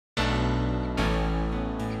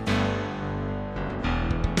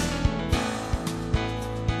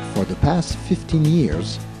the past 15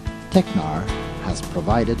 years, Technar has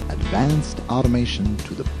provided advanced automation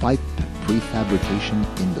to the pipe prefabrication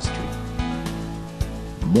industry.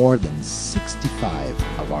 More than 65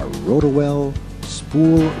 of our Rotoweld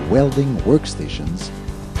spool welding workstations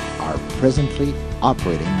are presently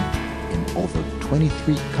operating in over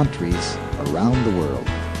 23 countries around the world.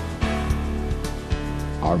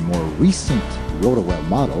 Our more recent Rotoweld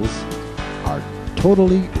models are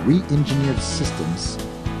totally re-engineered systems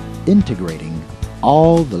integrating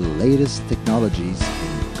all the latest technologies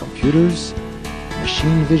in computers,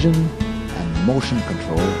 machine vision, and motion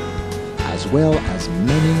control, as well as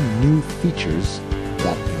many new features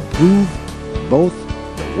that improve both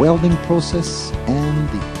the welding process and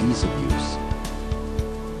the ease of use.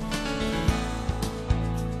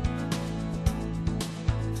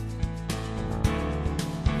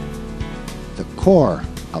 The core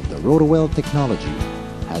of the Rotoweld technology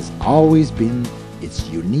has always been its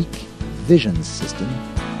unique vision system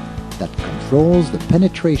that controls the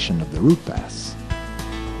penetration of the root pass.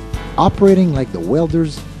 Operating like the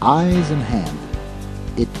welder's eyes and hand,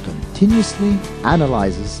 it continuously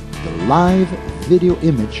analyzes the live video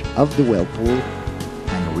image of the weld pool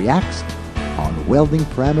and reacts on welding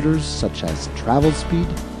parameters such as travel speed,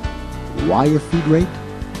 wire feed rate,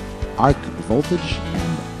 arc voltage,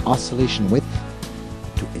 and oscillation width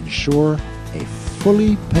to ensure a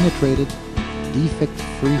fully penetrated,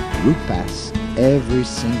 defect-free root pass every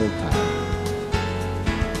single time.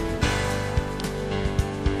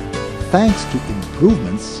 Thanks to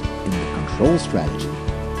improvements in the control strategy,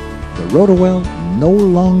 the Rotoweld no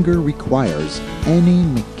longer requires any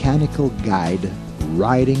mechanical guide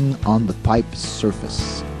riding on the pipe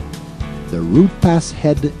surface. The root pass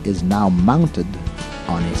head is now mounted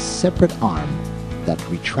on a separate arm that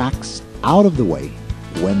retracts out of the way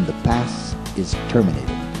when the pass is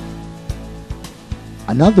terminated.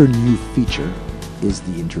 Another new feature is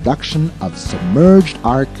the introduction of submerged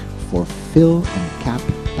arc for fill and cap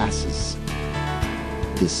passes.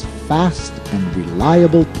 This fast and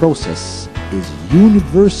reliable process is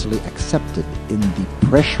universally accepted in the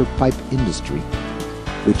pressure pipe industry,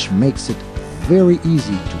 which makes it very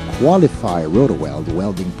easy to qualify Rotoweld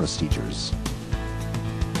welding procedures.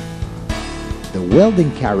 The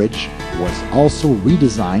welding carriage was also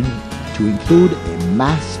redesigned to include a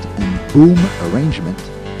mast and boom arrangement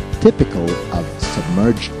typical of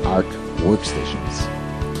submerged arc workstations.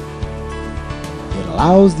 It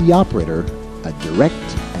allows the operator a direct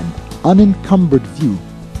and unencumbered view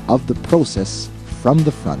of the process from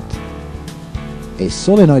the front. A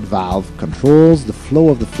solenoid valve controls the flow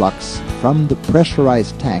of the flux from the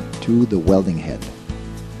pressurized tank to the welding head.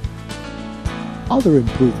 Other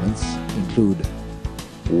improvements include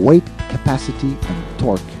weight capacity and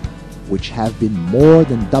torque, which have been more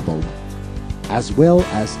than doubled, as well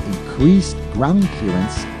as increased ground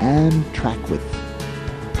clearance and track width.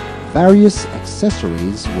 Various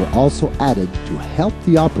accessories were also added to help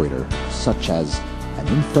the operator, such as an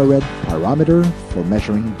infrared pyrometer for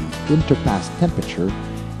measuring the interpass temperature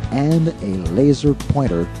and a laser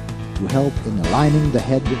pointer to help in aligning the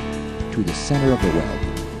head to the center of the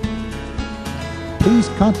weld. Please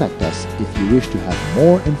contact us if you wish to have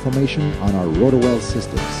more information on our Rotoweld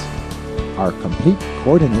systems. Our complete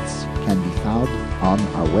coordinates can be found on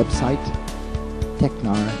our website,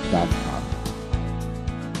 technar.com.